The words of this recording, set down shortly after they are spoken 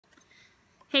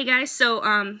Hey guys, so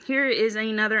here is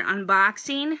another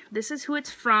unboxing. This is who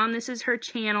it's from. This is her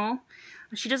channel.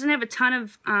 She doesn't have a ton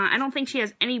of, I don't think she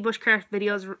has any bushcraft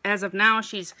videos as of now.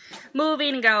 She's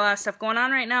moving and got a lot of stuff going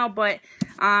on right now, but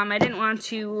I didn't want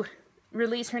to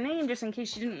release her name just in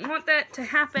case she didn't want that to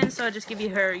happen, so I'll just give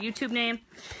you her YouTube name.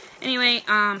 Anyway,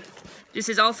 this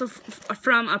is also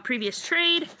from a previous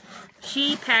trade.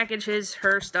 She packages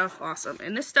her stuff awesome,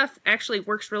 and this stuff actually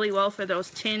works really well for those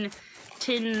tins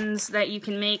that you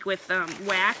can make with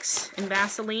wax and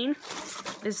Vaseline.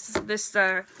 This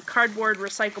cardboard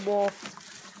recyclable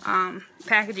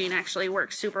packaging actually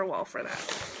works super well for that.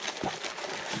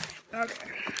 Okay.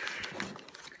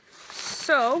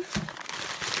 So,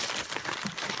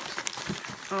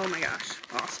 oh my gosh,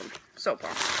 awesome. So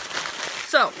pumped.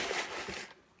 So,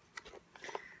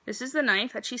 this is the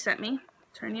knife that she sent me.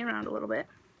 Turn you around a little bit.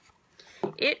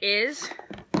 It is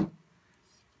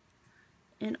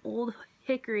an old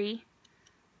hickory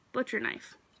butcher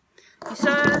knife. You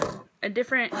saw a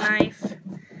different knife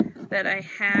that I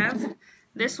have.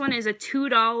 This one is a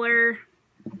 $2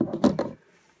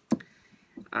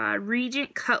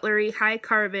 Regent Cutlery high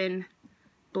carbon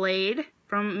blade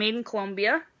made in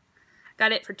Colombia.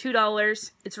 Got it for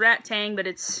 $2. It's rat tang, but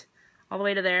it's all the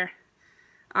way to there.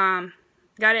 Got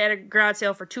it at a garage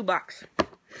sale for $2.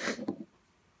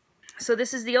 So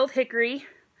this is the old hickory.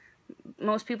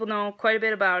 Most people know quite a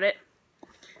bit about it.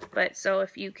 But so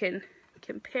if you can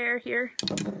compare here,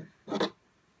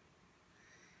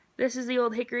 this is the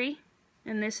old hickory,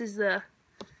 and this is the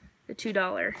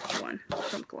 $2 one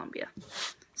from Colombia.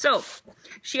 So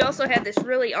she also had this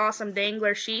really awesome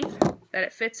dangler sheath that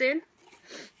it fits in.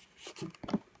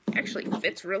 Actually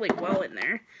fits really well in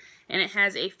there, and it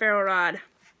has a ferro rod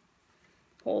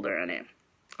holder on it.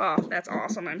 Oh, that's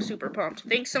awesome. I'm super pumped.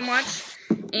 Thanks so much,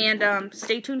 and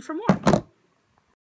stay tuned for more.